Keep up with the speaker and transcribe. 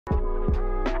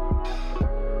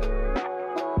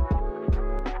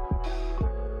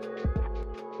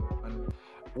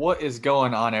What is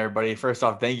going on, everybody? First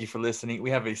off, thank you for listening.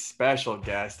 We have a special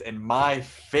guest and my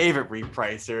favorite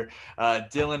repricer,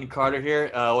 Dylan Carter here.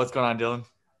 What's going on, Dylan?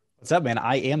 What's up, man?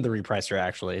 I am the repricer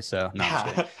actually. So no,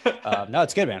 I'm just kidding. Yeah. No,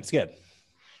 it's good, man. It's good.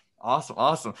 Awesome,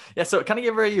 awesome. Yeah, so kind of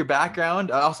give everybody your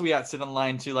background. Also, we got Sid on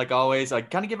line too, like always.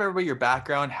 Kind of give everybody your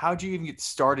background. How'd you even get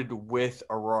started with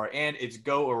Aurora? And it's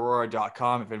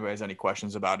goaurora.com if anybody has any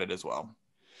questions about it as well.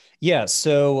 Yeah.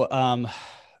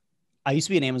 I used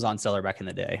to be an Amazon seller back in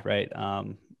the day, right?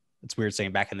 It's weird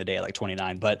saying back in the day, like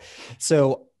 29, but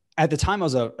so at the time I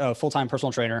was a full-time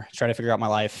personal trainer, trying to figure out my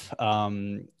life.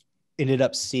 Ended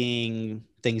up seeing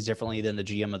things differently than the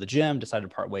GM of the gym, decided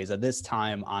to part ways. At this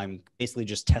time, I'm basically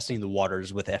just testing the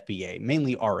waters with FBA,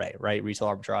 mainly RA, right? Retail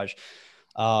arbitrage.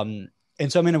 And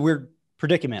so I'm in a weird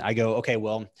predicament. I go, okay,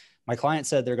 well, my client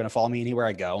said they're going to follow me anywhere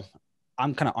I go.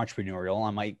 I'm kind of entrepreneurial.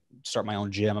 I might start my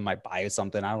own gym. I might buy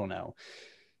something. I don't know.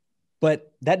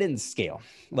 But that didn't scale.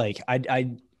 Like I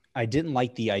didn't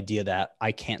like the idea that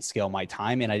I can't scale my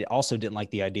time. And I also didn't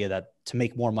like the idea that to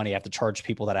make more money, I have to charge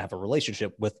people that I have a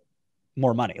relationship with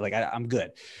more money. Like I'm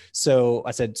good. So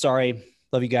I said, sorry,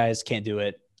 love you guys. Can't do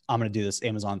it. I'm going to do this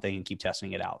Amazon thing and keep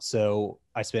testing it out. So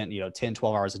I spent, 10,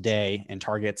 12 hours a day in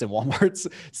Targets and Walmarts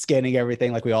scanning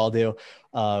everything like we all do.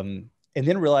 And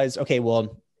then realized, okay,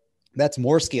 well, that's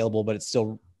more scalable, but it's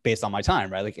still based on my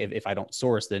time, right? Like if I don't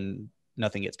source, then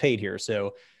nothing gets paid here.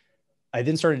 So I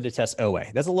then started to test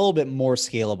OA. That's a little bit more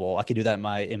scalable. I could do that in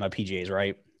my PGAs,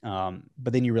 right?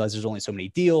 But then you realize there's only so many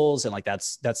deals, and like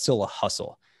that's still a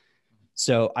hustle.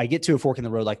 So I get to a fork in the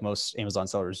road like most Amazon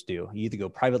sellers do. You either go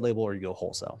private label or you go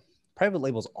wholesale. Private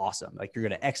label is awesome. Like you're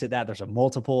going to exit that. There's a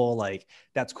multiple, like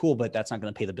that's cool, but that's not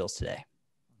going to pay the bills today.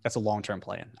 That's a long-term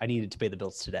plan. I needed to pay the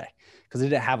bills today because I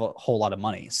didn't have a whole lot of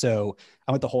money. So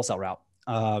I went the wholesale route.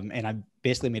 And I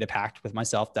basically made a pact with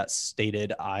myself that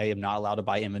stated I am not allowed to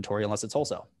buy inventory unless it's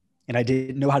wholesale. And I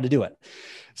didn't know how to do it.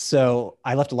 So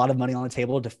I left a lot of money on the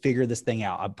table to figure this thing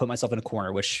out. I put myself in a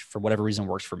corner, which for whatever reason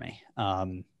works for me.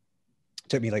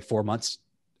 Took me like 4 months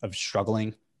of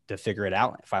struggling to figure it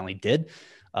out. I finally did.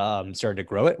 Started to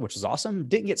grow it, which was awesome.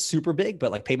 Didn't get super big,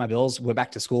 but like paid my bills, went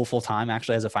back to school full time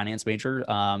actually as a finance major.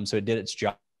 So it did its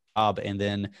job. And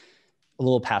then a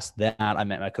little past that, I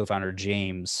met my co-founder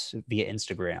James via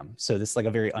Instagram. So this is like a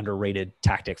very underrated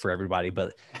tactic for everybody.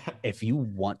 But if you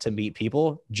want to meet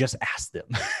people, just ask them.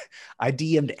 I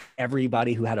DM'd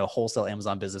everybody who had a wholesale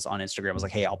Amazon business on Instagram. I was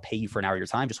like, hey, I'll pay you for an hour of your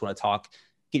time. Just want to talk,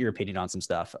 get your opinion on some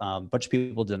stuff. A bunch of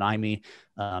people deny me.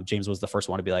 James was the first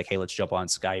one to be like, hey, let's jump on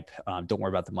Skype. Don't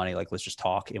worry about the money. Like, let's just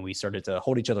talk. And we started to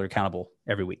hold each other accountable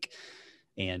every week.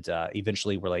 And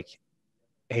eventually we're like,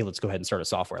 hey, let's go ahead and start a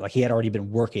software. Like he had already been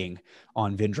working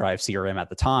on VinDrive CRM at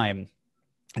the time. And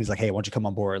he's like, hey, why don't you come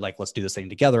on board? Like, let's do this thing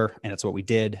together. And that's what we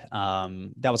did.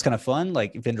 That was kind of fun.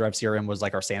 Like VinDrive CRM was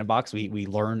like our sandbox. We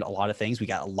learned a lot of things. We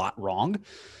got a lot wrong.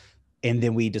 And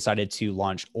then we decided to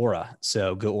launch Aura.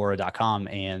 So goaura.com.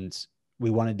 And we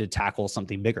wanted to tackle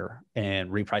something bigger, and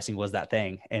repricing was that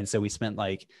thing. And so we spent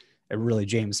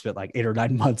James spent like 8 or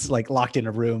 9 months, like locked in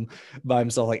a room by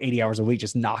himself, like 80 hours a week,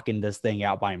 just knocking this thing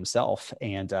out by himself.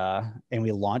 And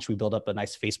we launched, we built up a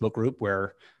nice Facebook group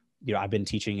where, I've been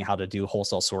teaching how to do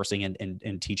wholesale sourcing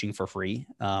and teaching for free.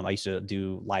 I used to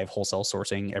do live wholesale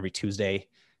sourcing every Tuesday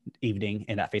evening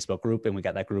in that Facebook group. And we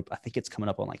got that group. I think it's coming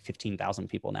up on like 15,000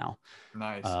 people now.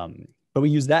 Nice. But we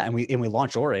used that and we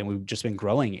launched Aura, and we've just been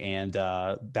growing. And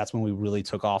that's when we really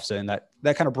took off. So, and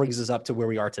that kind of brings us up to where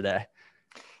we are today.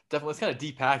 Definitely, let's kind of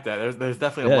depack that. There's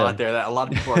definitely a lot there that a lot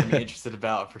of people are gonna be interested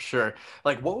about for sure.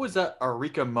 Like, what was that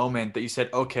Eureka moment that you said,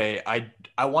 okay,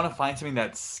 I want to find something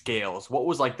that scales? What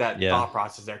was like that thought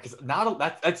process there? Because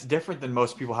that's different than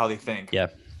most people how they think.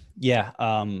 Yeah.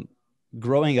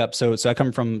 Growing up, so I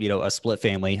come from a split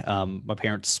family. My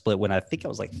parents split when I think I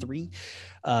was like 3.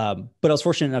 But I was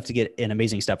fortunate enough to get an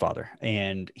amazing stepfather,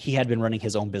 and he had been running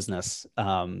his own business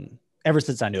ever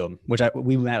since I knew him,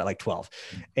 we met at like 12.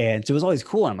 And so it was always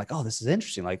cool. And I'm like, oh, this is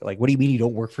interesting. Like, what do you mean you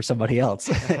don't work for somebody else?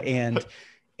 and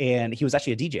he was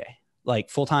actually a DJ, like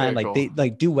full time, like cool. They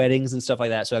like do weddings and stuff like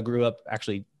that. So I grew up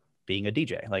actually being a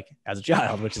DJ, like as a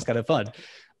child, which is kind of fun.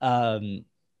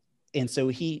 And so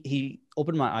he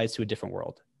opened my eyes to a different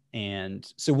world. And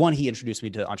so one, he introduced me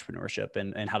to entrepreneurship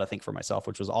and how to think for myself,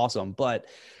 which was awesome. But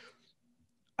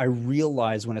I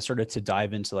realized when I started to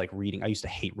dive into like reading, I used to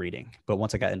hate reading, but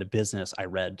once I got into business, I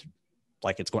read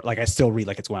I still read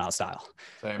like it's going out of style.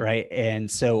 Same. Right.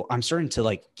 And so I'm starting to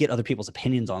like get other people's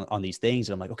opinions on these things.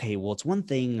 And I'm like, okay, well, it's one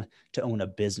thing to own a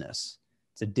business.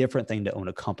 It's a different thing to own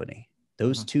a company.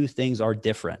 Those two things are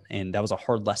different. And that was a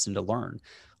hard lesson to learn.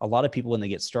 A lot of people, when they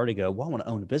get started, go, well, I want to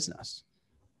own a business.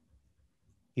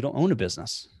 You don't own a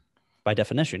business. by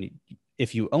definition.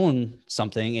 If you own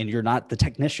something and you're not the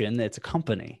technician, it's a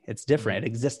company. It's different. It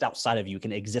exists outside of you. It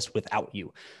can exist without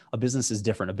you. A business is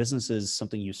different. A business is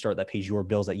something you start that pays your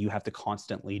bills that you have to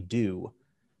constantly do.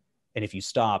 And if you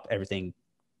stop, everything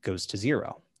goes to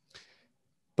zero.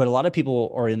 But a lot of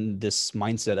people are in this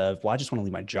mindset of, well, I just want to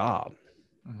leave my job.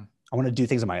 I want to do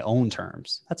things on my own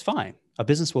terms. That's fine. A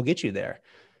business will get you there.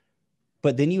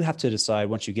 But then you have to decide,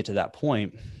 once you get to that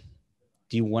point,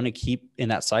 do you want to keep in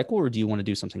that cycle, or do you want to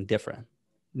do something different?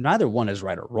 Neither one is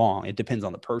right or wrong. It depends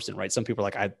on the person, right? Some people are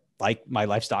like, I like my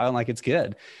lifestyle and like, it's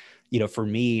good. For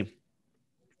me,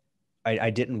 I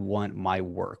didn't want my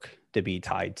work to be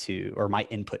tied to, or my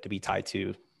input to be tied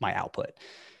to my output.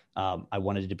 I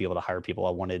wanted to be able to hire people.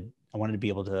 I wanted to be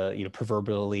able to,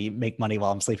 proverbially make money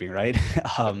while I'm sleeping. Right.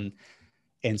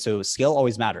 And so scale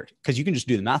always mattered, because you can just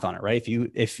do the math on it, right?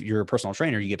 If you're a personal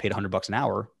trainer, you get paid $100 an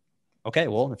hour. Okay.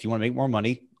 Well, if you want to make more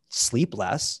money, sleep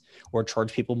less or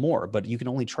charge people more, but you can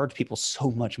only charge people so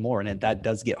much more. And that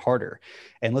does get harder.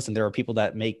 And listen, there are people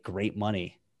that make great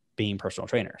money being personal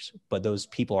trainers, but those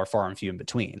people are far and few in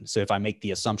between. So if I make the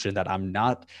assumption that I'm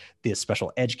not the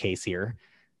special edge case here,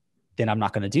 then I'm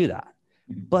not going to do that.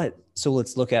 But so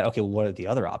let's look at, okay, well, what are the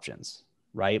other options?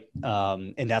 Right.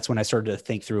 And that's when I started to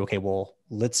think through, okay, well,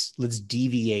 let's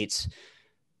deviate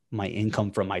my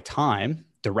income from my time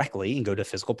directly and go to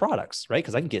physical products, right?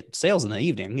 Because I can get sales in the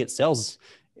evening, I can get sales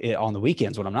on the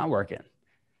weekends when I'm not working.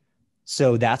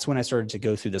 So that's when I started to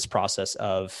go through this process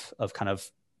of kind of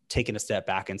taking a step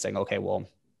back and saying, okay, well,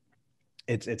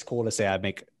 it's cool to say I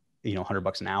make,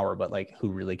 $100 an hour, but like,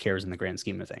 who really cares in the grand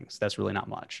scheme of things? That's really not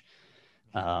much.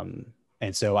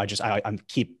 And so I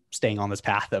keep staying on this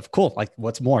path of cool, like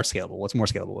what's more scalable? What's more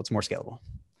scalable? What's more scalable?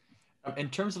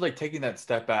 In terms of like taking that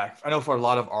step back, I know for a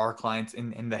lot of our clients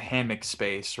in the hammock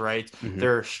space, right?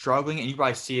 They're struggling, and you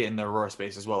probably see it in the Aurora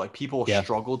space as well. Like people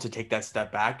struggle to take that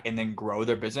step back and then grow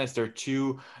their business. They're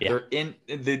to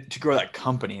grow that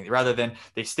company rather than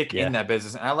they stick in that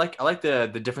business. And I like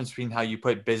the difference between how you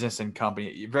put business and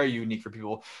company. Very unique for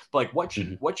people. But like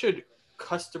what should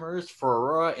customers for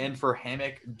Aurora and for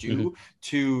Hammock do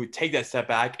to take that step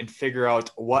back and figure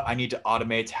out what I need to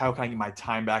automate? How can I get my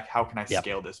time back? How can I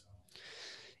scale this?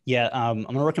 Yeah, I'm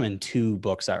going to recommend 2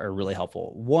 books that are really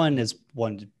helpful. One is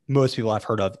one most people have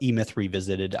heard of, E-Myth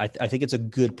Revisited. I think it's a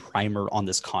good primer on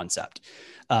this concept.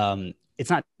 It's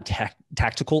not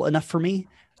tactical enough for me.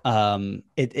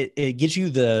 It gives you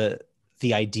the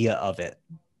idea of it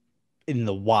in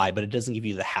the why, but it doesn't give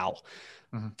you the how.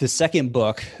 The second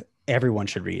book everyone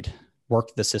should read,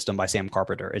 Work the System by Sam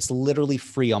Carpenter. It's literally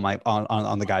free on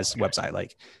the guy's website.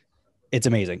 Like, it's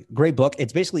amazing. Great book.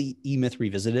 It's basically E-Myth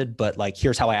Revisited, but like,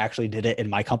 here's how I actually did it in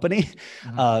my company.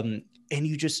 And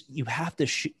you have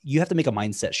to make a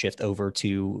mindset shift over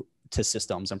to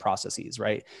systems and processes,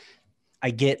 right?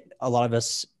 I get a lot of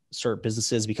us start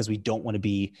businesses because we don't want to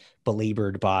be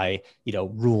belabored by,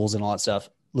 rules and all that stuff.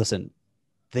 Listen,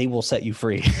 they will set you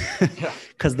free,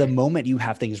 because the moment you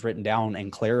have things written down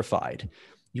and clarified,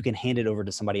 you can hand it over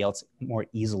to somebody else more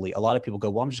easily. A lot of people go,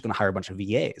 well, I'm just going to hire a bunch of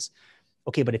VAs.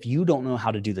 Okay, but if you don't know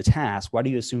how to do the task, why do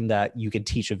you assume that you can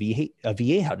teach a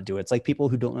VA how to do it? It's like people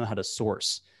who don't know how to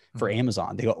source for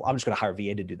Amazon. They go, I'm just going to hire a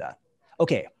VA to do that.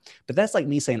 Okay, but that's like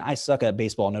me saying, I suck at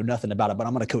baseball, know nothing about it, but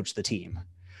I'm going to coach the team.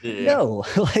 No,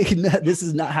 this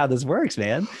is not how this works,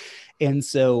 man. And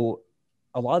so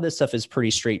a lot of this stuff is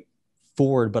pretty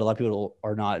straightforward, but a lot of people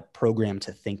are not programmed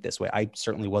to think this way. I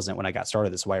certainly wasn't when I got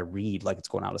started. This is why I read like it's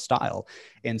going out of style.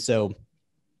 And so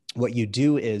what you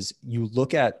do is you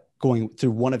look at going through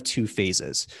one of 2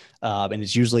 phases. And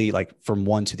it's usually like from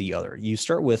one to the other. You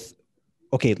start with,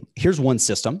 okay, here's one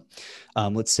system.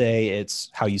 Let's say it's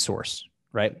how you source,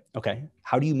 right? Okay.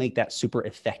 How do you make that super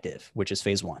effective, which is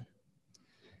phase 1?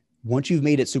 Once you've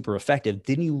made it super effective,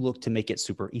 then you look to make it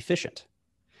super efficient.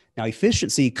 Now,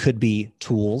 efficiency could be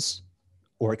tools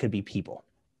or it could be people,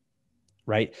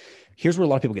 right? Here's where a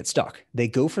lot of people get stuck. They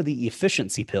go for the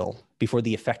efficiency pill before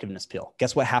the effectiveness pill.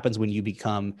 Guess what happens when you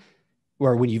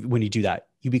do that?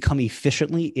 You become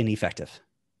efficiently ineffective.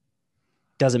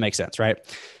 Doesn't make sense, right?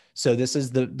 So this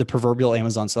is the proverbial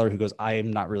Amazon seller who goes, I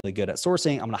am not really good at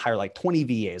sourcing. I'm going to hire like 20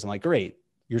 VAs. I'm like, great.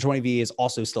 Your 20 VAs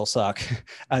also still suck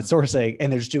at sourcing,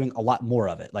 and they're just doing a lot more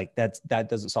of it. Like that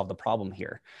doesn't solve the problem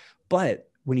here. But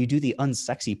when you do the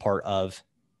unsexy part of,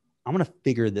 I'm going to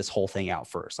figure this whole thing out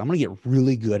first. I'm going to get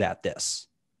really good at this.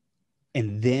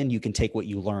 And then you can take what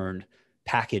you learned,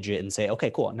 package it, and say,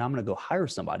 okay, cool. Now I'm going to go hire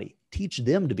somebody, teach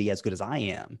them to be as good as I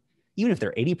am. Even if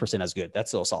they're 80% as good, that's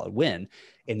still a solid win.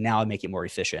 And now I make it more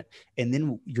efficient. And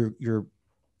then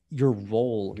your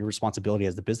role, your responsibility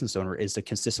as the business owner is to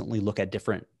consistently look at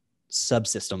different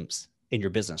subsystems in your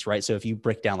business, right? So if you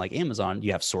break down like Amazon,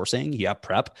 you have sourcing, you have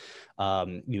prep,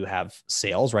 you have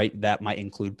sales, right? That might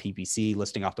include PPC,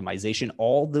 listing optimization.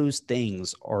 All those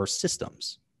things are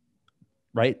systems,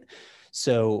 right?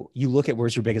 So you look at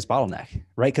where's your biggest bottleneck,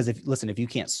 right? Because if you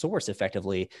can't source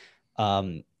effectively,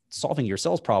 solving your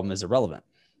sales problem is irrelevant.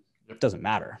 It doesn't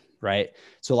matter, right?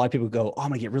 So a lot of people go, oh, I'm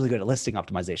gonna get really good at listing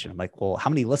optimization. I'm like, well, how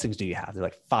many listings do you have? They're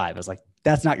like 5. I was like,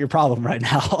 that's not your problem right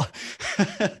now.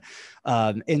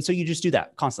 And so you just do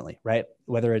that constantly, right?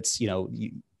 Whether it's,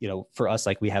 for us,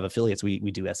 like we have affiliates, we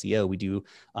do SEO, we do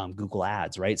Google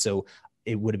ads, right? So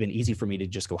it would have been easy for me to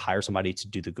just go hire somebody to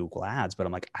do the Google ads, but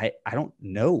I'm like, I don't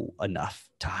know enough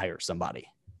to hire somebody,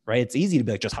 right? It's easy to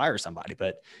be like, just hire somebody.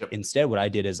 But instead what I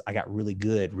did is I got really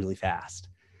good, really fast.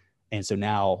 And so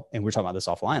now, and we're talking about this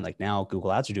offline, like now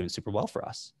Google ads are doing super well for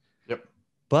us. Yep.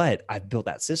 But I've built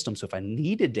that system. So if I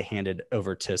needed to hand it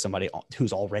over to somebody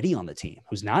who's already on the team,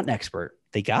 who's not an expert,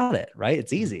 they got it, right?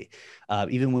 It's easy.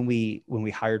 Even when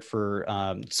we hired for,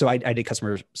 so I did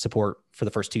customer support for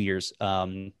the first 2 years.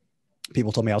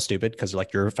 People told me I was stupid because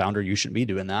like, you're a founder, you shouldn't be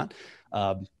doing that.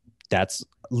 That's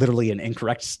literally an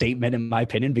incorrect statement in my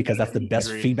opinion, because that's the best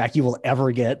feedback you will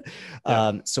ever get.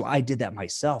 So I did that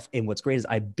myself. And what's great is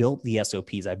I built the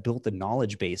SOPs, I built the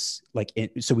knowledge base,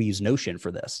 so we use Notion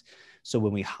for this. So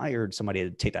when we hired somebody to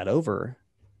take that over,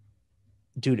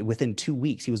 dude, within 2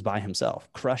 weeks, he was by himself,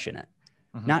 crushing it.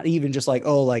 Mm-hmm. Not even just like,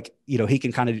 he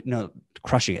can kind of,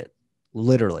 crushing it,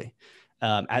 literally.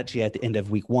 Actually, at the end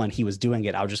of week 1, he was doing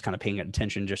it. I was just kind of paying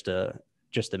attention just to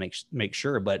make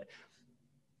sure. But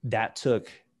that took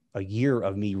a year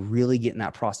of me really getting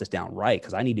that process down right,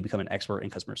 because I need to become an expert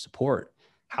in customer support.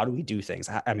 How do we do things?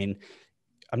 I mean,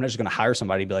 I'm not just going to hire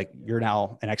somebody and be like, you're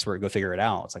now an expert, go figure it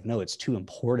out. It's like, no, it's too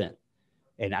important.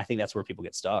 And I think that's where people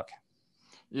get stuck.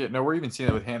 Yeah, no, we're even seeing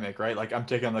that with Hammock, right? Like I'm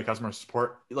taking on the customer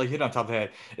support, like hit on top of the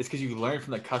head. It's because you learn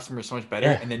from the customer so much better,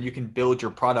 and then you can build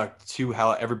your product to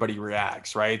how everybody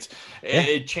reacts, right?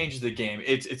 It changes the game.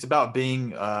 It's about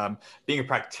being a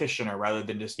practitioner rather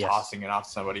than just tossing it off to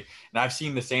somebody. And I've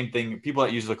seen the same thing. People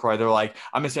that use LaCroix, they're like,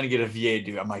 I'm just gonna get a VA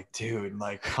dude. I'm like, dude,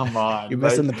 like, come on. You're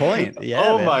missing the point. Yeah.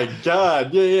 Oh my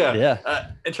God.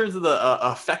 Yeah. In terms of the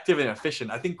effective and efficient,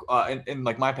 I think in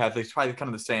like my path, it's probably kind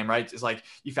of the same, right? It's like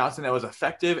you found something that was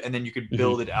effective, and then you could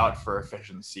build it out for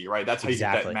efficiency, right? That's how you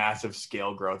get that massive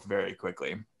scale growth very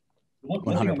quickly.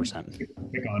 100%.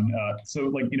 Pick on, so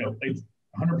like, it's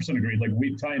 100% agreed. Like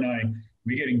Ty and I,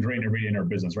 we get ingrained every day in our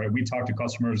business, right? We talk to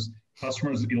customers,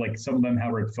 like some of them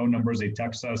have our phone numbers, they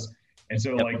text us. And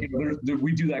so like,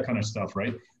 we do that kind of stuff,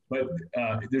 right? But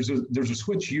there's a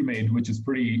switch you made, which is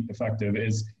pretty effective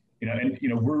is,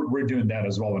 we're doing that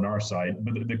as well on our side.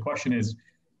 But the question is,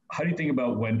 how do you think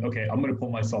about when, okay, I'm going to pull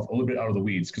myself a little bit out of the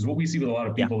weeds? Because what we see with a lot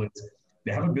of people is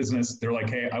they have a business. They're like,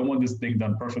 hey, I want this thing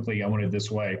done perfectly. I want it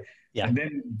this way. Yeah. And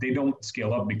then they don't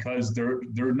scale up because they're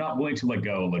not willing to let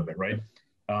go a little bit, right?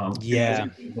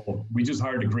 We just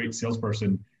hired a great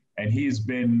salesperson and he's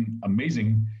been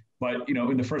amazing. But,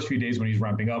 in the first few days when he's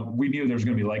ramping up, we knew there's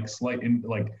going to be like slight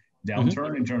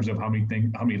downturn in terms of how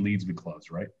many leads we close,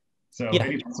 right? So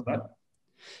any thoughts on that?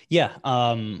 Yeah.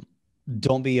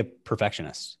 Don't be a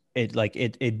perfectionist.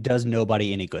 It does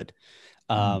nobody any good.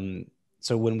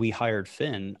 So when we hired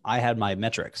Finn, I had my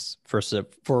metrics for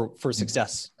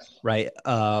success, right?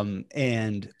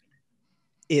 And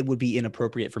it would be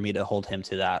inappropriate for me to hold him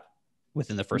to that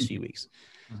within the first few weeks.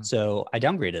 So I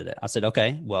downgraded it. I said,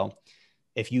 okay, well,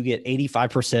 if you get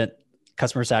 85%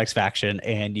 customer satisfaction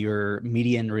and your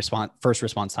median first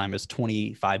response time is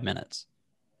 25 minutes,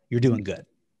 you're doing good,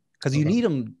 because you need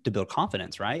them to build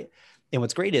confidence, right? And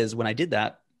what's great is when I did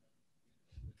that,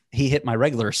 he hit my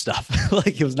regular stuff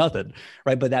like it was nothing,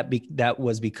 right? But that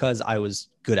was because I was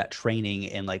good at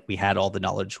training and like we had all the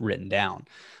knowledge written down.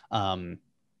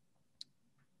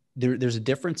 There's a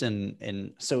difference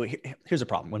in so here's a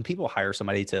problem. When people hire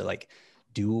somebody to like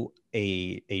do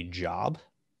a job,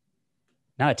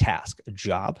 not a task, a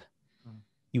job,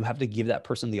 you have to give that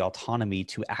person the autonomy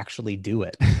to actually do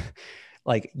it.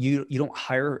 Like you don't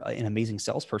hire an amazing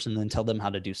salesperson and then tell them how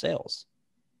to do sales.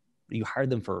 You hired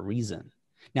them for a reason.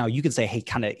 Now you could say, hey,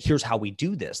 kind of here's how we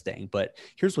do this thing, but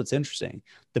here's what's interesting.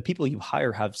 The people you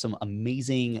hire have some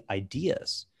amazing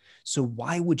ideas. So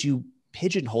why would you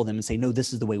pigeonhole them and say, no,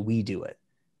 this is the way we do it?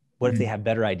 What if they have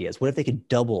better ideas? What if they could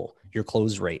double your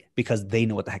close rate because they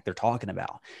know what the heck they're talking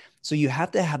about? So you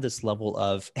have to have this level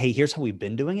of, hey, here's how we've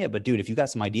been doing it. But dude, if you got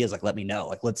some ideas, like, let me know.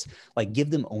 Like, let's like give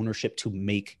them ownership to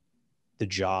make the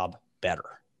job better.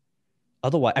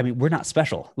 Otherwise, I mean, we're not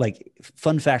special. Like,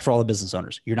 fun fact for all the business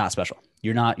owners, you're not special.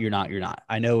 You're not.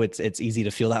 I know it's easy to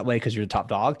feel that way because you're the top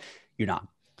dog. You're not.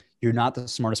 You're not the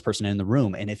smartest person in the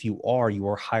room. And if you are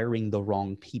hiring the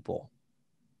wrong people.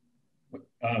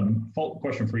 Follow-up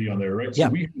question for you on there, right? Yeah.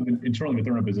 So we internally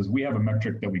within our business, we have a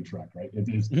metric that we track, right?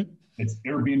 It's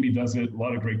Airbnb does it. A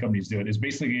lot of great companies do it. It's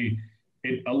basically,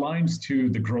 it aligns to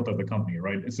the growth of the company,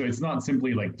 right? So it's not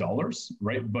simply like dollars,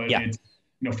 right? But it's,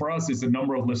 for us, it's the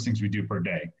number of listings we do per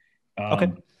day.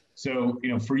 Okay. So,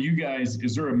 for you guys,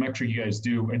 is there a metric you guys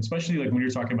do? And especially like when you're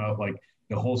talking about like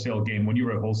the wholesale game, when you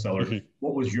were a wholesaler,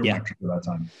 what was your metric at that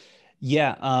time?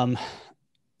 Yeah.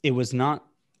 It was not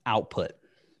output.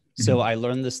 So I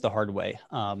learned this the hard way.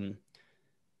 Can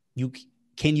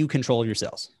you control your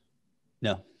sales?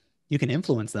 No. You can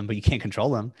influence them, but you can't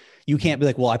control them. You can't be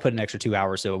like, well, I put an extra 2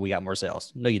 hours, so we got more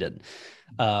sales. No, you didn't.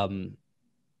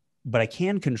 But I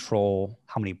can control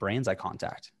how many brands I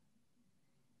contact.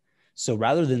 So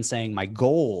rather than saying my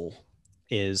goal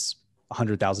is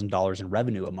 $100,000 in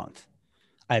revenue a month,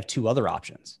 I have two other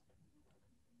options.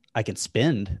 I can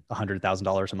spend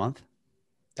 $100,000 a month.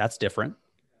 That's different.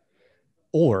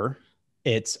 Or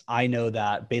I know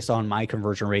that based on my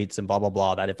conversion rates and blah, blah,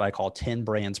 blah, that if I call 10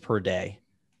 brands per day,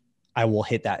 I will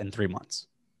hit that in 3 months.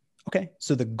 Okay.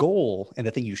 So the goal and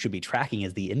the thing you should be tracking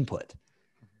is the input.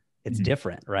 It's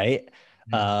different, right?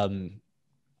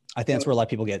 I think that's where a lot of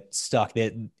people get stuck.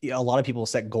 That a lot of people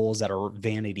set goals that are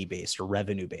vanity based or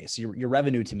revenue based. Your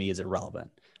revenue to me is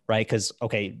irrelevant, right? Because,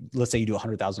 okay, let's say you do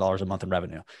 $100,000 a month in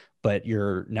revenue, but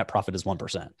your net profit is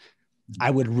 1%.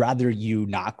 I would rather you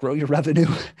not grow your revenue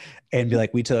and be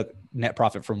like, we took net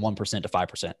profit from 1% to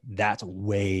 5%. That's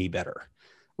way better.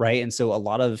 Right. And so a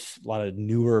lot of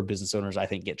newer business owners, I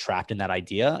think, get trapped in that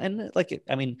idea. And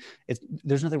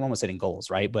there's nothing wrong with setting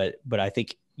goals. Right. But I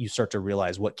think you start to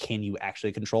realize what can you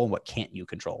actually control and what can't you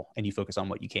control, and you focus on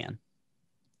what you can.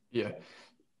 Yeah.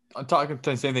 I'm talking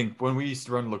to the same thing. When we used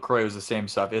to run LaCroix, it was the same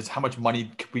stuff. Is how much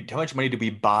money do we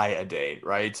buy a day,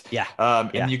 right? Yeah.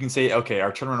 And you can say, okay,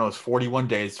 our turnaround was 41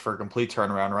 days for a complete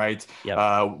turnaround, right?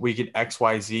 Yep. We get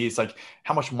XYZ. It's like,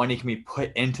 how much money can we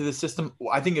put into the system?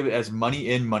 I think of it as money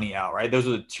in, money out, right? Those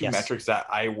are the two metrics that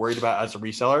I worried about as a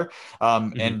reseller.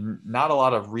 And not a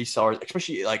lot of resellers,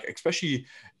 especially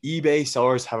eBay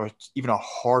sellers, have even a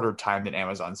harder time than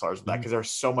Amazon sellers with that, because there's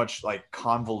so much like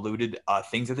convoluted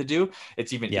things that they do.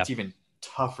 It's even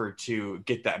tougher to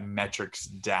get that metrics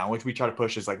down, which we try to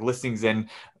push is like listings in,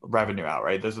 revenue out,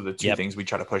 right? Those are the two things we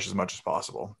try to push as much as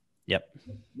possible. Yep.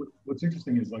 What's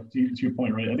interesting is, like, to your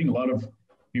point, right? I think a lot of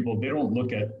people, they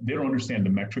don't understand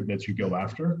the metric that you go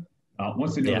after.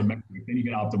 Once they know the metric, then you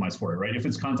can optimize for it, right? If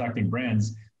it's contacting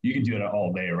brands, you can do that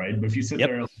all day, right? But if you sit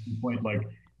there, point like,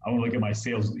 I want to look at my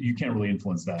sales, you can't really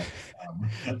influence that.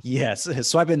 Yes.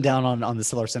 Swiping down on the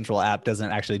Seller Central app doesn't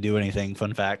actually do anything.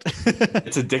 Fun fact.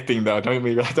 It's addicting though. Don't get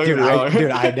me wrong. Dude,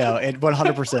 I know it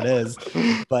 100%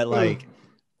 is, but like,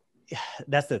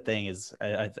 that's the thing is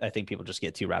I think people just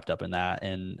get too wrapped up in that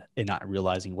and not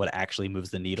realizing what actually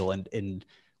moves the needle. And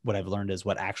what I've learned is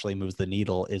what actually moves the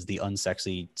needle is the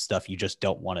unsexy stuff you just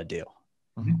don't want to do.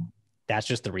 That's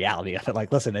just the reality of it.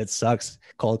 Like, listen, it sucks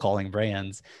cold calling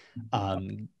brands,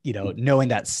 knowing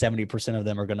that 70% of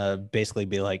them are going to basically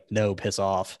be like, no, piss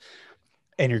off.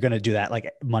 And you're going to do that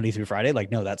like Monday through Friday.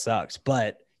 Like, no, that sucks.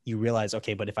 But you realize,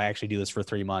 okay, but if I actually do this for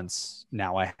 3 months,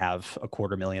 now I have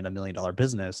 $250,000, $1 million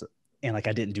business. And like,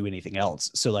 I didn't do anything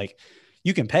else. So like,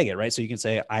 you can peg it, right? So you can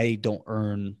say, I don't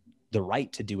earn the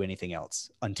right to do anything else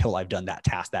until I've done that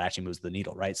task that actually moves the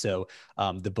needle, right? So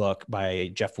the book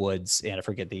by Jeff Woods, and I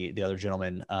forget the other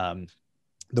gentleman,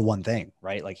 The One Thing,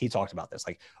 right? Like, he talked about this,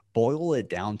 like, boil it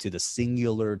down to the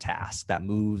singular task that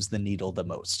moves the needle the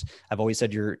most. I've always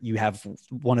said you have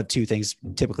one of two things,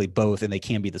 typically both, and they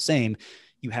can be the same.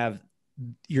 You have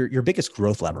your biggest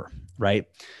growth lever, right?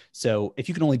 So if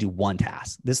you can only do one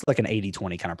task, this is like an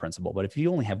 80-20 kind of principle, but if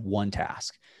you only have one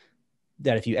task,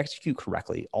 that if you execute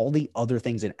correctly, all the other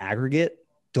things in aggregate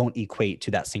don't equate to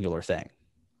that singular thing.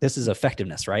 This is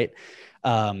effectiveness, right?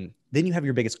 Then you have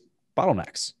your biggest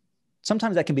bottlenecks.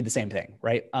 Sometimes that can be the same thing,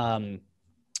 right?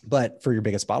 But for your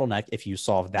biggest bottleneck, if you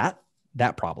solve that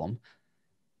problem,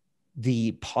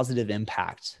 the positive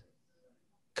impact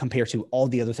compared to all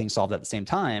the other things solved at the same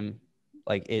time,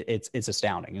 like it's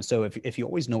astounding. And so if you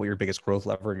always know what your biggest growth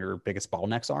lever and your biggest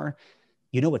bottlenecks are,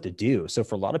 you know what to do. So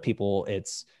for a lot of people,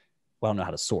 it's, well, I don't know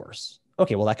how to source.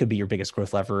 Okay, well, that could be your biggest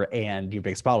growth lever and your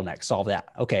biggest bottleneck. Solve that.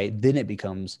 Okay, then it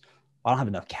becomes, I don't have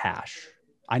enough cash.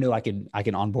 I know I can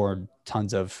onboard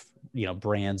tons of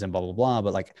brands and blah blah blah,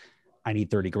 but like, I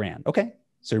need 30 grand. Okay,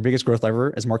 so your biggest growth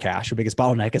lever is more cash. Your biggest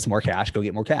bottleneck is more cash. Go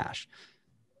get more cash.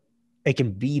 It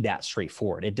can be that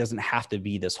straightforward. It doesn't have to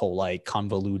be this whole like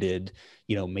convoluted,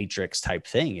 matrix type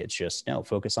thing. It's just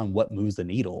focus on what moves the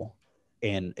needle,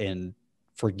 and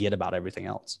forget about everything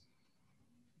else.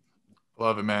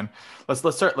 Love it, man.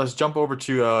 Let's jump over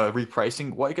to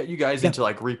repricing. What got you guys into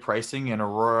like repricing and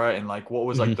Aurora, and like what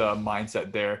was like the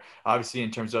mindset there? Obviously, in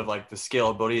terms of like the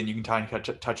scalability, and you can kind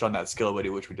of touch on that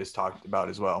scalability, which we just talked about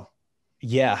as well.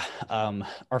 Yeah.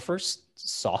 Our first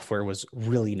software was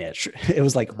really niche. It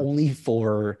was like only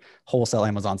for wholesale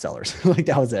Amazon sellers. Like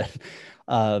that was it.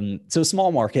 So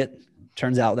small market.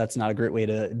 Turns out that's not a great way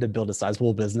to build a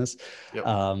sizable business. Yep.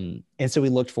 And so we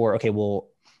looked for, okay, well,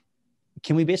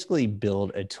 can we basically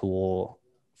build a tool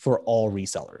for all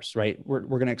resellers, right? We're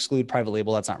going to exclude private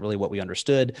label. That's not really what we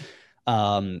understood.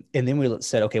 And then we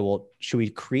said, okay, well, should we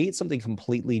create something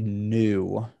completely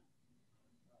new,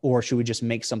 or should we just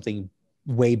make something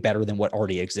way better than what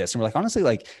already exists? And we're like, honestly,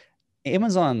 like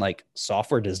Amazon, like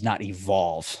software does not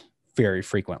evolve very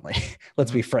frequently.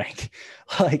 Let's be frank.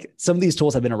 Like some of these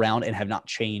tools have been around and have not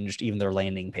changed even their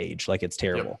landing page. Like it's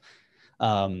terrible.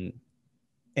 Yep.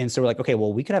 And so we're like, okay,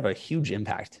 well, we could have a huge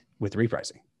impact with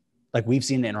repricing. Like we've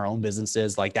seen it in our own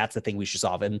businesses. Like that's the thing we should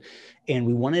solve. And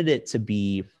we wanted it to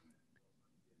be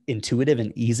intuitive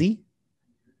and easy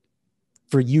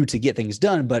for you to get things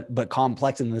done, but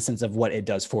complex in the sense of what it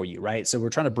does for you, right? So we're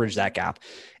trying to bridge that gap.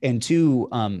 And two,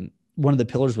 one of the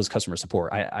pillars was customer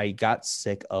support. I got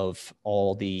sick of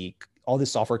all the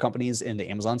software companies in the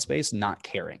Amazon space not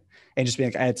caring and just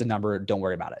being like, it's a number, don't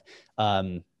worry about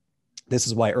it. This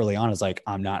is why early on is like,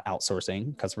 I'm not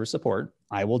outsourcing customer support.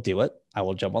 I will do it. I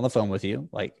will jump on the phone with you.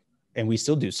 Like, and we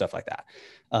still do stuff like that.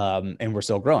 And we're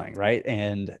still growing. Right.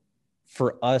 And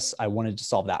for us, I wanted to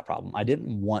solve that problem. I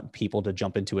didn't want people to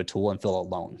jump into a tool and feel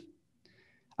alone.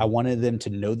 I wanted them to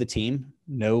know the team,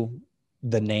 know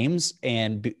the names,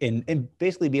 and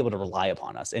basically be able to rely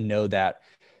upon us and know that,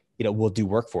 we'll do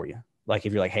work for you. Like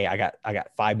if you're like, hey, I got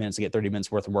 5 minutes to get 30 minutes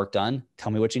worth of work done.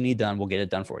 Tell me what you need done. We'll get it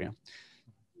done for you.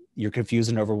 You're confused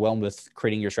and overwhelmed with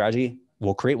creating your strategy.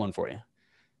 We'll create one for you.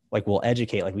 Like we'll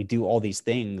educate, like we do all these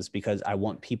things because I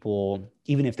want people,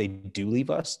 even if they do leave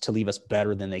us, to leave us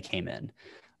better than they came in.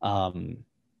 And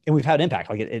we've had impact.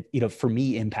 Like it for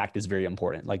me, impact is very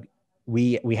important. Like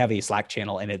we have a Slack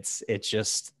channel, and it's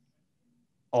just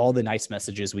all the nice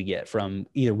messages we get from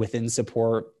either within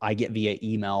support, I get via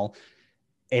email.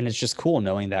 And it's just cool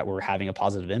knowing that we're having a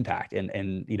positive impact.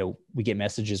 And we get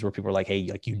messages where people are like, hey,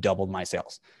 like you doubled my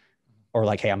sales, or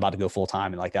like, hey, I'm about to go full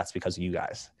time. And like, that's because of you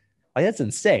guys. Like, that's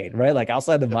insane, right? Like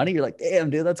outside the money, you're like, damn,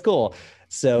 dude, that's cool.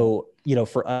 So,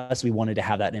 for us, we wanted to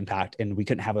have that impact, and we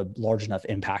couldn't have a large enough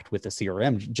impact with the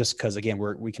CRM just because, again,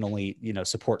 we can only,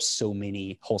 support so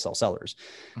many wholesale sellers.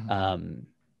 Mm-hmm.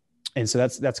 And so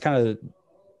that's kind of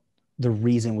the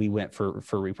reason we went for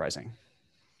repricing.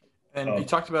 And you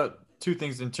talked about two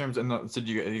things in terms, and said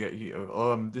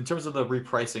in terms of the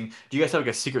repricing. Do you guys have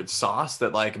like a secret sauce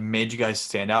that like made you guys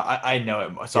stand out? I know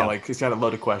it, so like it's got a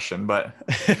loaded question, but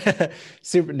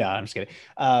super. No, I'm just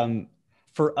kidding.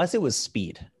 For us, it was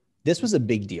speed. This was a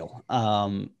big deal.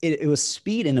 It was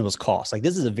speed and it was cost. Like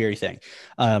this is a very thing.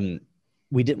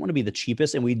 We didn't want to be the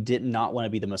cheapest, and we did not want to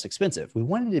be the most expensive. We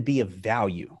wanted to be of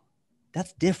value.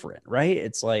 That's different, right?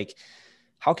 It's like,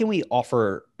 how can we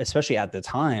offer, especially at the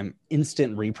time,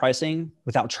 instant repricing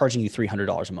without charging you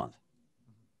 $300 a month?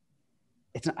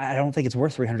 I don't think it's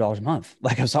worth $300 a month.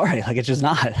 Like, I'm sorry, like it's just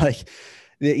not. Like,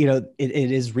 it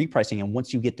is repricing, and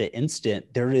once you get the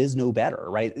instant, there is no better,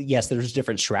 right? Yes, there's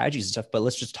different strategies and stuff, but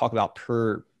let's just talk about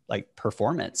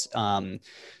performance.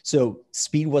 So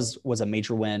speed was a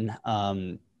major win.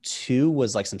 Two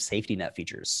was like some safety net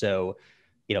features. So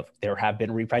there have been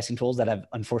repricing tools that have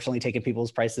unfortunately taken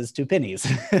people's prices to pennies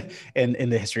in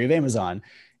the history of Amazon.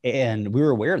 And we were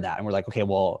aware of that. And we're like, okay,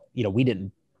 well, we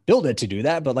didn't build it to do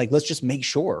that, but like, let's just make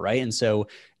sure. Right. And so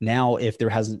now if there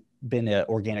hasn't been an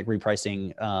organic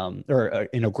repricing or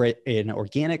an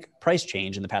organic price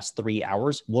change in the past 3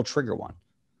 hours, we'll trigger one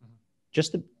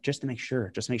just to make sure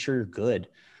you're good.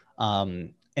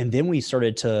 And then we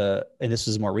started to, and this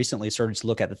was more recently, started to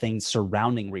look at the things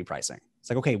surrounding repricing. It's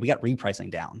like, okay, we got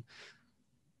repricing down,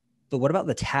 but what about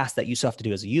the tasks that you still have to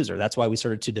do as a user? That's why we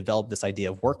started to develop this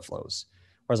idea of workflows.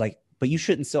 Where I was like, but you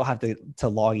shouldn't still have to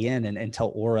log in and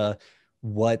tell Aura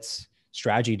what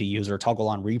strategy to use or toggle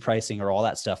on repricing or all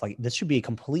that stuff. Like this should be a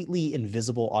completely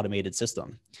invisible automated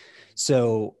system.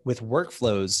 So with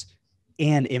workflows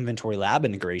and inventory lab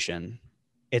integration,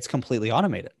 it's completely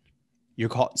automated.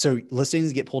 So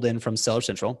listings get pulled in from Seller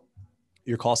Central.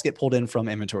 Your costs get pulled in from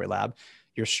Inventory Lab.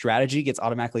 Your strategy gets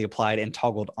automatically applied and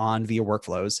toggled on via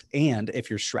workflows. And if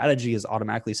your strategy is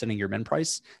automatically setting your min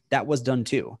price, that was done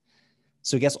too.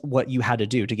 So guess what you had to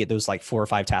do to get those like 4 or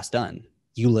 5 tasks done?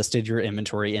 You listed your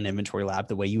inventory in Inventory Lab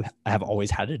the way you have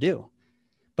always had to do.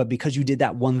 But because you did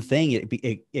that one thing,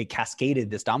 it cascaded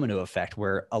this domino effect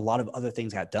where a lot of other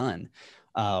things got done.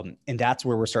 And that's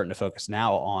where we're starting to focus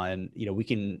now on, we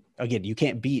can, again, you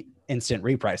can't beat instant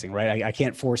repricing, right? I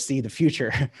can't foresee the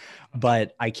future,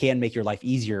 but I can make your life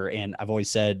easier. And I've always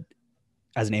said,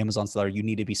 as an Amazon seller, you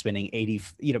need to be spending 80,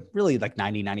 really like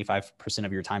 90-95%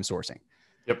 of your time sourcing.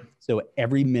 Yep. So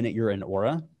every minute you're in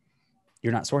Aura,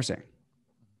 you're not sourcing.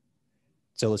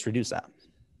 So let's reduce that.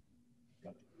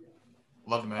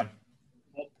 Love it, man.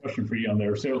 Question for you on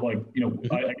there. So I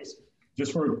guess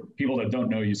just for people that don't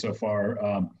know you so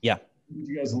far, yeah. Did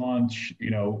you guys launch,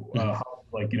 how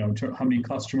many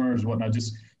customers, whatnot,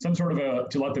 just some sort of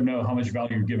to let them know how much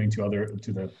value you're giving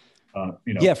to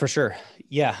Yeah, for sure.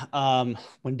 Yeah.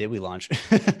 When did we launch?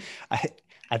 I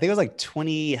think it was like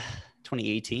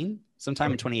 2018,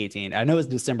 sometime in 2018. I know it was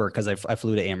December because I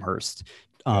flew to Amherst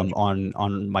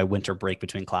on my winter break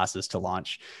between classes to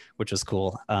launch, which was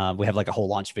cool. We have like a whole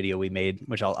launch video we made,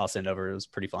 which I'll send over. It was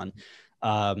pretty fun.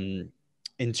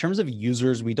 In terms of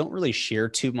users, we don't really share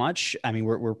too much. I mean,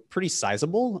 we're pretty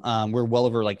sizable. We're well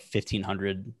over like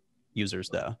 1,500 users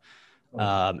though.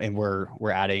 And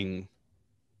we're adding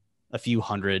a few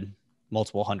hundred,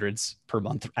 multiple hundreds per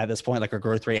month at this point. Like our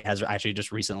growth rate has actually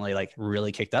just recently like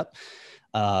really kicked up.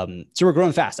 So we're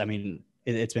growing fast. I mean,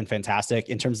 it's been fantastic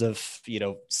in terms of,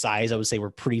 size. I would say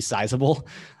we're pretty sizable,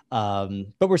 but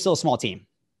we're still a small team.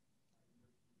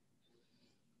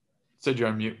 So you're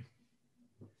on mute.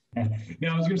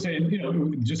 Now I was going to say,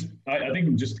 I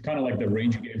think just kind of like the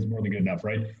range you gave is more than good enough,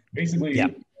 right? Basically,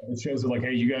 It shows that like,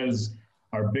 hey, you guys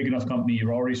are a big enough company.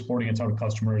 You're already supporting a ton of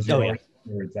customers.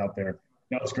 It's out there.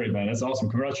 No, that's great, man. That's awesome.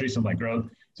 Congratulations on that growth.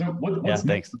 So what's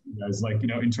next for you guys? Like,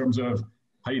 in terms of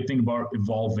how you think about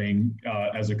evolving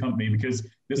as a company, because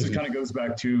this kind of goes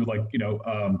back to like,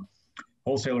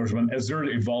 wholesalers, as they're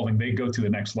evolving, they go to the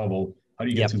next level. How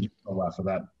do you get to the next level after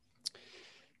that?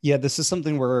 Yeah, this is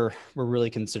something we're really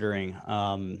considering.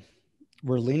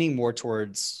 We're leaning more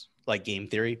towards like game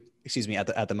theory,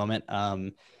 at the moment.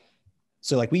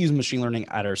 So like we use machine learning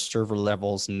at our server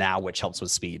levels now, which helps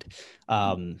with speed.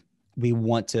 We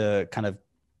want to kind of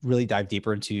really dive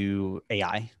deeper into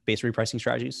AI-based repricing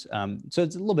strategies. So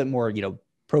it's a little bit more,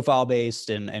 profile-based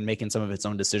and making some of its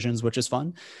own decisions, which is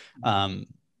fun.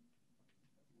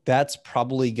 That's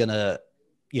probably gonna,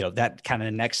 that kind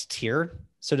of next tier,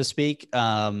 so to speak.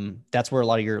 That's where a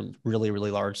lot of your really,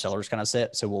 really large sellers kind of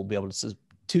sit. So we'll be able to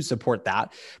support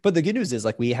that. But the good news is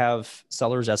like we have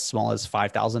sellers as small as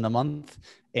 5,000 a month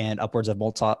and upwards of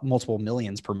multiple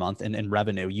millions per month in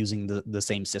revenue using the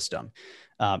same system.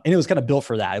 And it was kind of built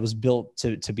for that. It was built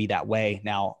to be that way.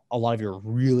 Now, a lot of your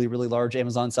really, really large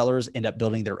Amazon sellers end up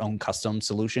building their own custom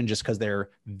solution just because they're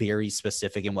very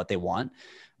specific in what they want.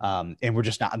 And we're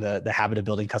just not in the habit of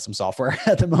building custom software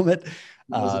at the moment.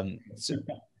 So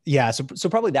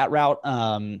probably that route.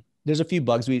 There's a few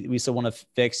bugs we still want to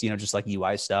fix, just like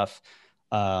UI stuff.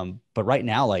 But right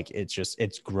now, like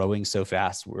it's growing so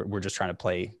fast. We're just trying to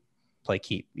play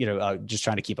keep, just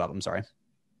trying to keep up. I'm sorry.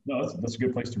 No, that's a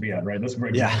good place to be at, right? That's a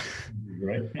great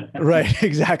right? Right,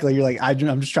 exactly. You're like,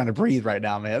 I'm just trying to breathe right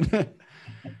now, man.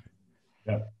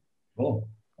 Yeah, cool.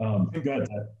 Good.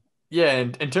 Yeah,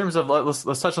 and in terms of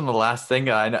let's touch on the last thing.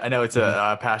 I know it's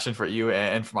a passion for you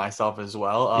and for myself as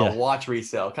well. Watch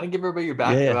resale. Kind of give everybody your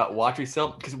background about watch resale,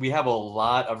 because we have a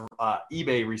lot of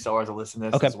eBay resellers that listen to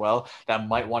this as well that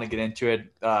might want to get into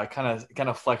it. Kind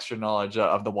of flex your knowledge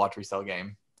of the watch resale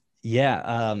game.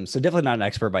 Yeah. So definitely not an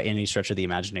expert by any stretch of the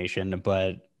imagination,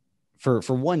 but for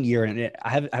 1 year, and I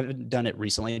haven't done it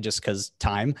recently just because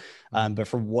time. But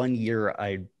for 1 year,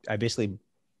 I basically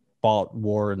bought,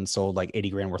 wore, and sold like 80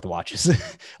 grand worth of watches,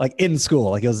 like in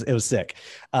school. Like it was sick.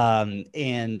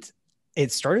 And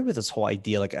it started with this whole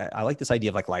idea. Like I like this idea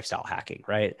of like lifestyle hacking,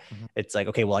 right? Mm-hmm. It's like,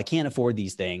 okay, well, I can't afford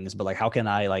these things, but like, how can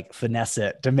I like finesse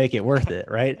it to make it worth it?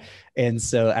 Right. And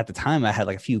so at the time I had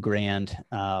like a few grand.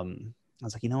 I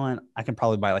was like, you know what? I can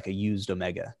probably buy like a used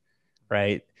Omega.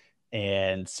 Right.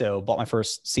 And so bought my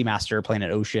first Seamaster Planet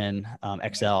Ocean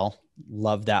XL,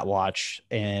 loved that watch.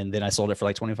 And then I sold it for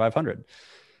like 2,500.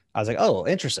 I was like, oh,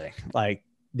 interesting. Like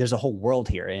there's a whole world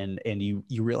here. And you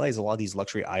realize a lot of these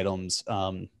luxury items,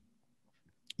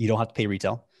 you don't have to pay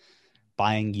retail.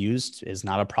 Buying used is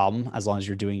not a problem as long as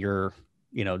you're doing your,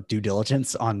 due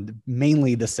diligence on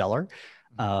mainly the seller.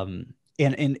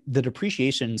 And the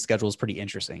depreciation schedule is pretty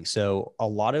interesting. So a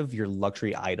lot of your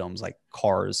luxury items like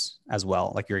cars as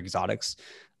well, like your exotics,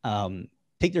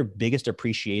 take their biggest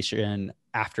appreciation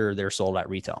after they're sold at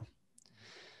retail.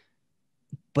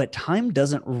 But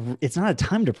it's not a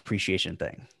time depreciation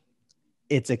thing.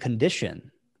 It's a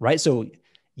condition, right? So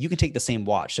you can take the same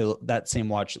watch. So that same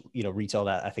watch, you know, retailed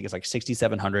at, I think it's like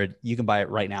 6,700. You can buy it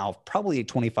right now, probably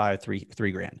 25,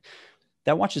 three grand.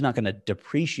 That watch is not going to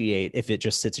depreciate if it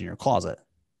just sits in your closet.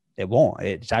 It won't.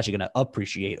 It's actually going to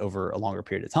appreciate over a longer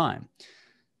period of time.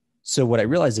 So what I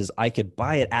realized is I could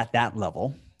buy it at that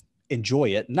level, enjoy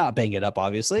it, not bang it up,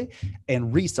 obviously,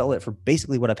 and resell it for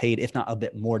basically what I paid, if not a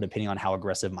bit more, depending on how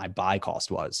aggressive my buy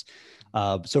cost was.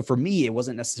 So for me, it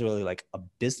wasn't necessarily like a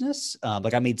business.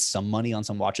 Like I made some money on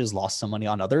some watches, lost some money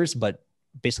on others, but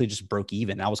basically just broke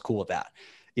even. I was cool with that.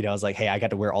 You know, I was like, hey, I got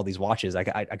to wear all these watches. I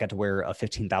got to wear a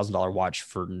 $15,000 watch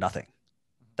for nothing.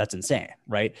 That's insane,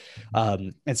 right?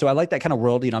 And so I like that kind of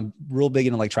world. You know, I'm real big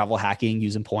into like travel hacking,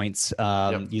 using points.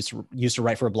 Used to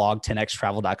write for a blog,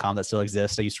 10xtravel.com, that still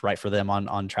exists. I used to write for them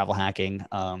on travel hacking.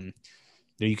 You know,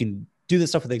 you can do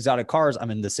this stuff with exotic cars. I'm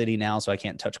in the city now, so I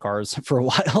can't touch cars for a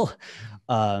while.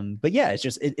 But yeah, it's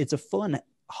just, it's a fun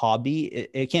hobby.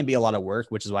 It can be a lot of work,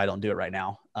 which is why I don't do it right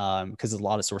now. Because there's a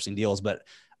lot of sourcing deals, but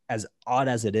as odd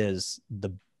as it is,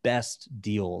 the best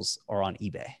deals are on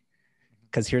eBay.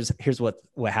 Because here's what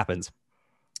happens.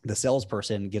 The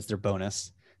salesperson gets their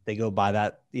bonus. They go buy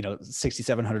that, you know,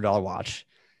 $6,700 watch.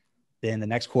 Then the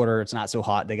next quarter, it's not so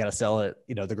hot. They got to sell it.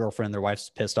 You know, the girlfriend, their wife's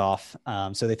pissed off.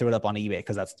 So they throw it up on eBay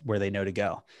because that's where they know to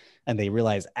go. And they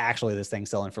realize actually this thing's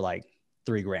selling for like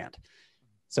 $3,000.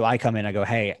 So I come in, I go,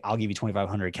 hey, I'll give you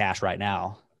 2,500 cash right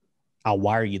now. I'll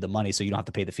wire you the money so you don't have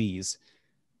to pay the fees.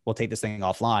 We'll take this thing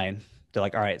offline. They're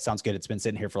like, all right, sounds good. It's been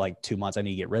sitting here for like 2 months. I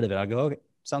need to get rid of it. I go, okay,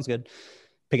 sounds good.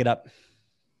 Pick it up,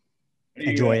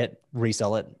 enjoy it,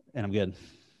 resell it, and I'm good.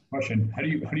 Question: How do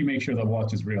you make sure the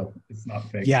watch is real? It's not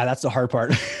fake. Yeah, that's the hard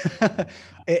part.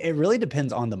 It really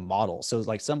depends on the model. So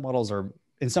like some models are,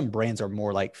 and some brands are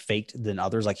more like faked than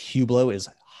others. Like Hublot is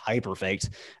hyper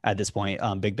faked at this point.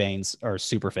 Big Banes are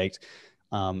super faked.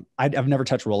 I've never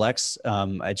touched Rolex.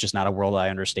 It's just not a world I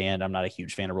understand. I'm not a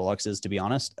huge fan of Rolexes, to be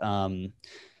honest.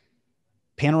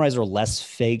 Panerais are less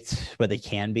faked, but they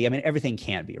can be. I mean, everything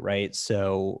can be, right?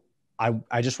 So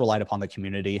I just relied upon the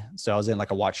community. So I was in like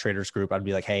a watch traders group. I'd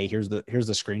be like, hey, here's the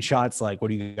screenshots. Like, what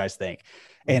do you guys think?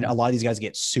 And a lot of these guys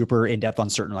get super in depth on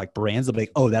certain like brands. They'll be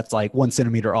like, oh, that's like 1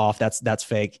 centimeter off. That's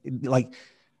fake. Like,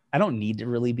 I don't need to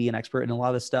really be an expert in a lot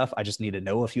of this stuff. I just need to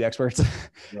know a few experts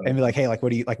and be like, hey, like,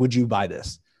 what do you like? Would you buy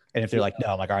this? And if they're like,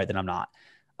 no, I'm like, all right, then I'm not.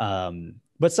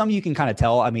 But some you can kind of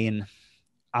tell. I mean,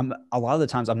 a lot of the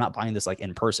times I'm not buying this like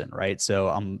in person, right? So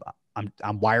I'm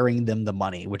wiring them the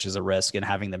money, which is a risk, and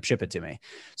having them ship it to me.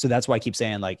 So that's why I keep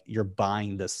saying like you're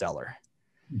buying the seller.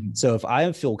 Mm-hmm. So if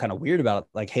I feel kind of weird about it,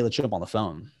 like, hey, let's jump on the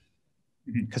phone,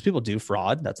 because people do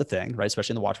fraud. That's a thing, right?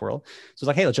 Especially in the watch world. So it's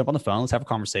like, hey, let's jump on the phone. Let's have a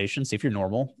conversation. See if you're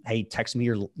normal. Hey, text me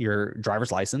your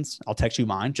driver's license. I'll text you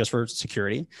mine just for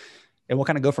security. And we'll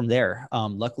kind of go from there.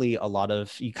 Luckily,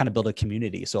 you kind of build a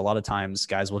community. So a lot of times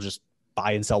guys will just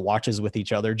buy and sell watches with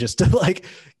each other just to like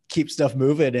keep stuff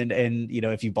moving. And, you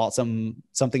know, if you bought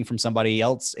something from somebody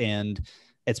else and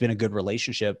it's been a good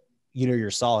relationship, you know,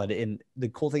 you're solid. And the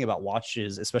cool thing about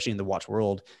watches, especially in the watch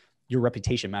world, your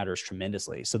reputation matters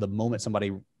tremendously. So the moment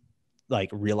somebody like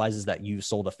realizes that you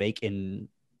sold a fake and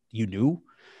you knew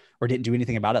or didn't do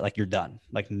anything about it, like you're done.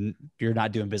 Like you're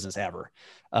not doing business ever.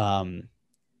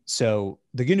 So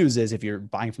the good news is if you're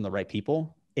buying from the right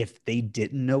people, if they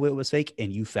didn't know it was fake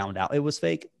and you found out it was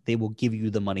fake, they will give you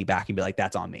the money back and be like,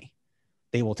 that's on me.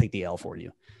 They will take the L for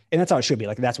you. And that's how it should be.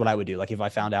 Like, that's what I would do. Like if I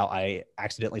found out I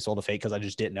accidentally sold a fake because I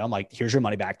just didn't know, I'm like, here's your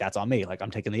money back. That's on me. Like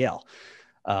I'm taking the L.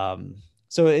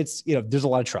 So it's, you know, there's a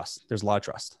lot of trust. There's a lot of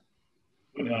trust.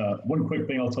 One quick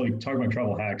thing I'll tell you, talking about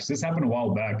travel hacks. This happened a while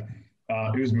back.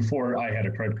 It was before I had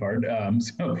a credit card.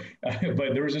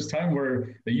 But there was this time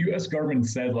where the U.S. government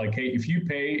said, like, hey, if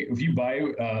you buy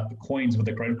coins with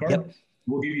a credit card,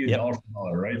 we'll give you $1 for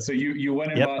 $1, right? So you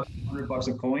went and bought $100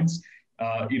 of coins.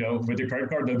 You know, with your credit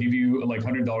card, they'll give you like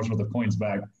 $100 worth of coins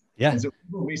back. Yeah. And so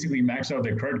people basically maxed out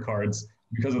their credit cards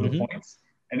because of the points.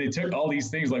 And they took all these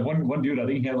things. Like one dude, I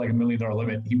think he had like $1 million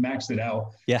limit. He maxed it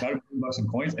out, got $1 million in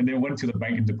coins, and then went to the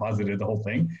bank and deposited the whole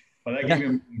thing. But that gave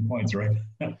him points, right?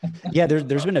 Yeah,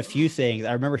 there's been a few things.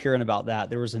 I remember hearing about that.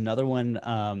 There was another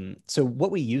one. So what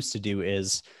we used to do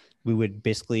is we would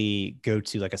basically go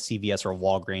to like a CVS or a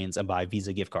Walgreens and buy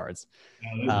Visa gift cards.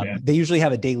 They usually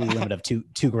have a daily limit of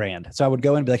two grand. So I would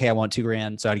go and be like, hey, I want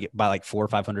 $2,000. So I'd buy like $400 or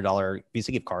 $500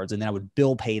 Visa gift cards. And then I would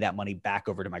bill pay that money back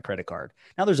over to my credit card.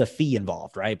 Now there's a fee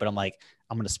involved, right? But I'm like,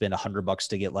 I'm going to spend $100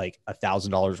 to get like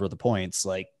 $1,000 worth of points.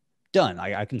 Like done.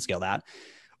 I can scale that.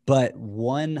 But it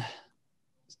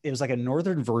was like a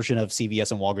northern version of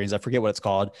CVS and Walgreens. I forget what it's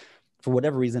called. For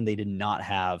whatever reason, they did not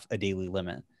have a daily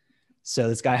limit. So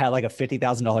this guy had like a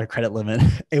 $50,000 credit limit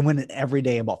and went in every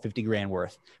day and bought 50 grand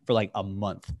worth for like a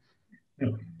month.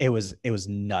 It was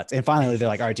nuts. And finally they're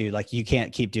like, all right, dude, like you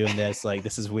can't keep doing this. Like,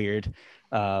 this is weird.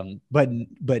 But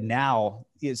now,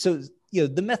 so,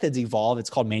 the methods evolve. It's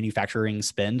called manufacturing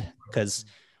spend, because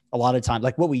a lot of times,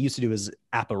 like what we used to do is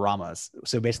apporamas.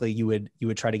 So basically you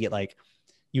would try to get like,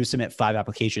 you would submit 5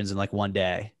 applications in like one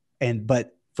day.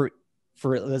 But for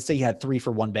let's say you had 3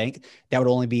 for one bank, that would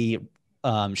only be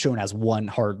shown as one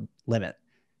hard limit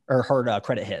or hard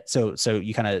credit hit. So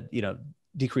you kind of,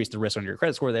 decrease the risk on your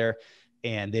credit score there.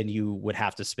 And then you would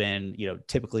have to spend,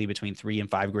 typically between 3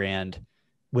 and 5 grand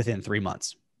within 3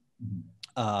 months.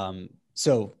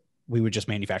 So we would just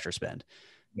manufacture spend.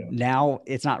 Yeah. Now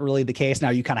it's not really the case. Now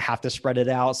you kind of have to spread it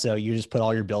out. So you just put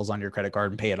all your bills on your credit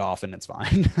card and pay it off and it's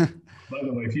fine. By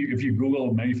the way, if you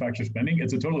Google manufacturer spending,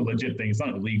 it's a totally legit thing. It's not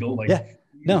illegal. Like, yeah,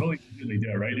 no, totally legally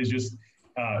do it, right? It's just,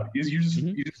 you're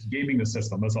just gaming the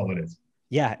system. That's all it is.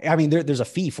 Yeah. I mean, there's a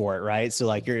fee for it, right? So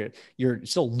like you're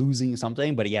still losing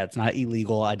something, but yeah, it's not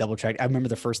illegal. I double checked. I remember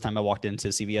the first time I walked into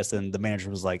CVS and the manager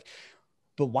was like,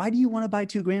 but why do you want to buy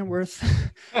 2 grand worth?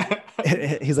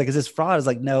 He's like, is this fraud? I was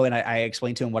like, no. And I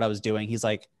explained to him what I was doing. He's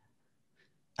like,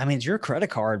 I mean, it's your credit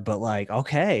card, but like,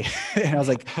 okay. And I was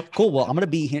like, cool. Well, I'm going to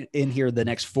be in here the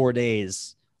next 4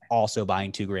 days also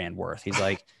buying 2 grand worth. He's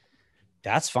like,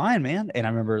 that's fine, man. And I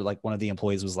remember like one of the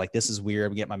employees was like, this is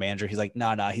weird. We get my manager. He's like,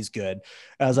 nah, he's good.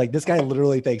 And I was like, this guy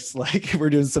literally thinks like we're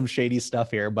doing some shady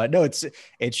stuff here, but no, it's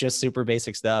just super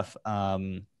basic stuff.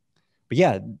 But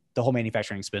yeah, the whole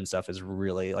manufacturing spend stuff is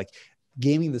really like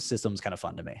gaming the system is kind of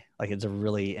fun to me. Like it's a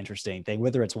really interesting thing,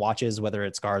 whether it's watches, whether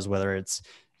it's cars, whether it's,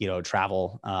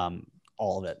 travel,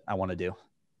 all of it I want to do.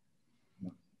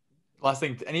 Last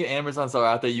thing, any Amazon seller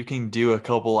out there, you can do a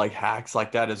couple like hacks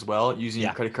like that as well, using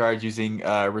your credit cards, using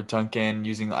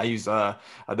Retunken, I use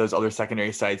those other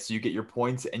secondary sites. You get your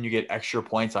points and you get extra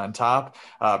points on top.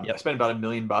 I spent about $1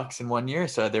 million in 1 year,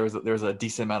 so there was a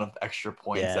decent amount of extra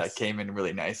points that came in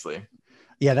really nicely.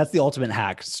 Yeah, that's the ultimate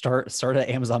hack. Start an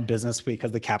Amazon business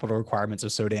because the capital requirements are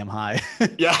so damn high.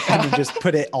 Yeah, and you just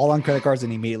put it all on credit cards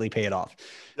and immediately pay it off.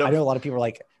 Yep. I know a lot of people are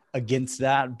like against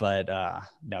that, but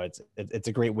no, it's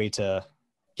a great way to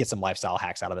get some lifestyle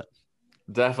hacks out of it.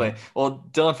 Definitely. Well,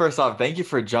 Dylan, first off, thank you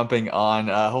for jumping on.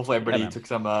 Hopefully everybody took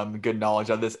some good knowledge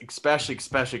out of this,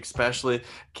 especially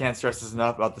can't stress this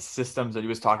enough about the systems that he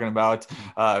was talking about.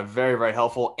 Very, very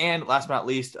helpful. And last but not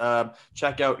least,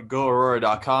 check out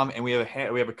goaurora.com. And we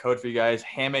have a code for you guys,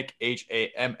 Hammock,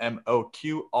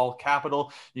 HAMMOQ, all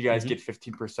capital. You guys get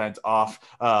 15% off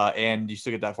and you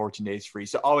still get that 14 days free.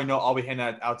 So I'll be handing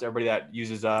that out to everybody that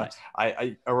uses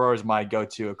Aurora is my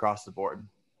go-to across the board.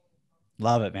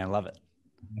 Love it, man. Love it.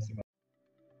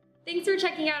 Thanks for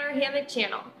checking out our Hammock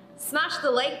channel. Smash the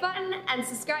like button and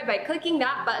subscribe by clicking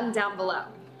that button down below.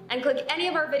 And click any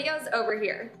of our videos over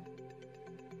here.